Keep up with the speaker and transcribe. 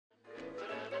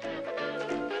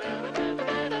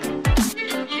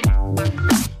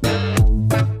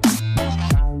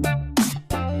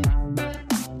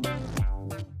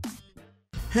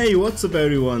Hey, what's up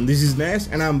everyone, this is Nesh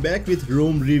and I'm back with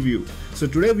ROM review. So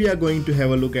today we are going to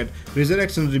have a look at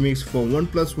Resurrection Remix for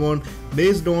OnePlus One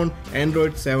based on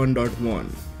Android 7.1.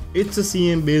 It's a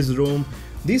CM based ROM.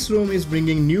 This ROM is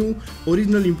bringing new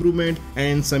original improvement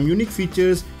and some unique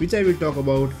features which I will talk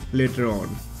about later on.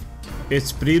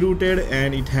 It's pre-rooted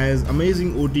and it has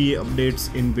amazing OTA updates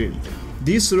inbuilt.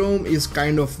 This ROM is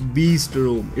kind of beast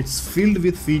ROM. It's filled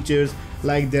with features,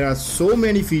 like there are so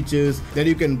many features that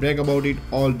you can brag about it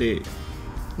all day.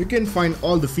 You can find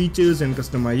all the features and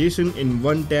customization in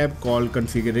one tab called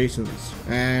configurations.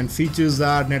 And features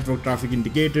are network traffic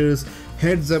indicators,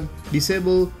 heads up,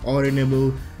 disable or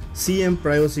enable, CM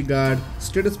privacy guard,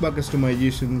 status bar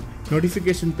customization,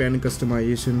 notification pane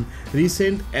customization,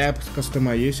 recent apps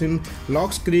customization,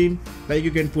 lock screen, like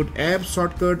you can put app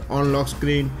shortcut on lock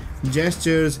screen,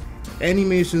 gestures,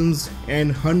 animations and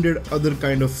 100 other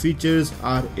kind of features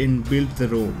are inbuilt the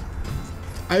ROM.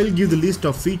 I will give the list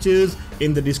of features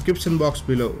in the description box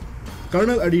below.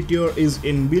 Kernel editor is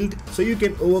inbuilt so you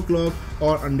can overclock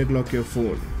or underclock your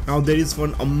phone. Now there is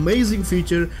one amazing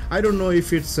feature. I don't know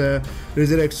if it's a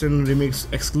Resurrection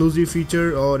Remix exclusive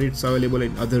feature or it's available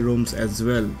in other ROMs as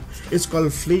well. It's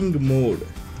called Flint Mode.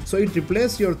 So it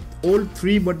replaces your old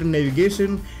 3-button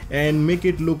navigation and make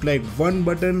it look like one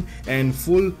button and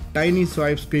full tiny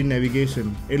swipe screen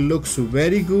navigation. It looks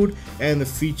very good and the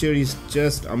feature is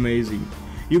just amazing.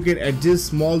 You can adjust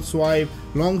small swipe,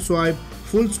 long swipe,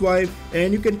 full swipe,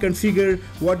 and you can configure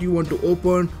what you want to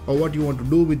open or what you want to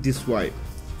do with this swipe.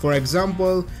 For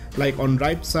example, like on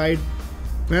right side,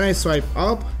 when I swipe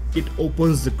up, it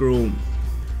opens the Chrome.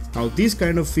 Now this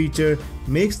kind of feature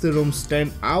makes the ROM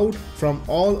stand out from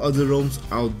all other ROMs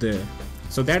out there.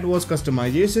 So that was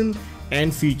customization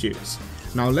and features.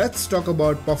 Now let's talk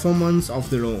about performance of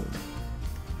the ROM.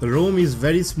 The ROM is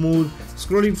very smooth,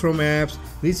 scrolling from apps,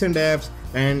 recent apps,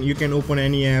 and you can open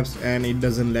any apps and it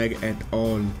doesn't lag at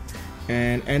all.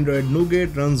 And Android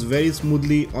NOUGAT runs very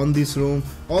smoothly on this ROM,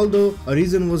 although a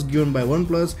reason was given by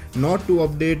OnePlus not to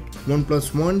update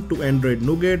OnePlus One to Android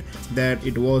NOUGAT, that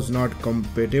it was not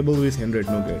compatible with Android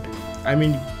NOUGAT. I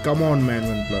mean, come on man,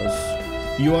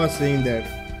 OnePlus, you are saying that.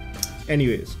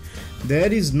 Anyways,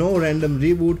 there is no random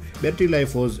reboot. Battery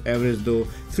life was average though,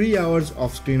 3 hours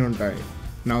of screen on time.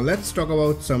 Now let's talk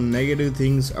about some negative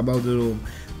things about the ROM.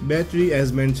 Battery,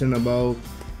 as mentioned above,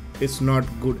 it's not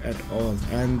good at all,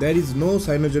 and there is no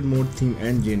cyanogenmod theme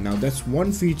engine. Now that's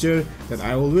one feature that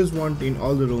I always want in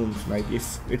all the ROMs. Like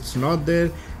if it's not there,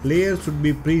 layers should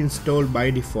be pre-installed by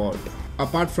default.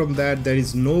 Apart from that, there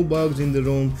is no bugs in the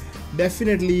ROM.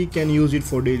 Definitely can use it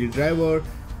for daily driver.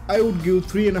 I would give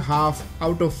 3.5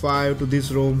 out of 5 to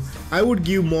this ROM. I would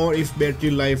give more if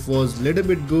battery life was little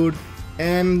bit good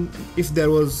and if there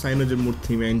was cyanogenmod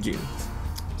theme engine.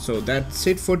 So that's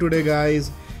it for today guys.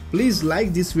 Please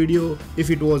like this video if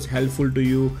it was helpful to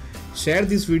you, share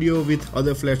this video with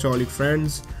other flashaholic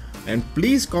friends, and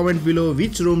please comment below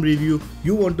which ROM review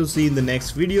you want to see in the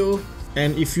next video.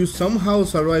 And if you somehow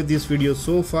survived this video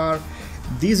so far,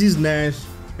 this is Nesh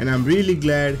and I'm really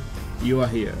glad you are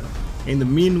here. In the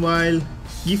meanwhile,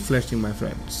 keep flashing my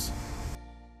friends.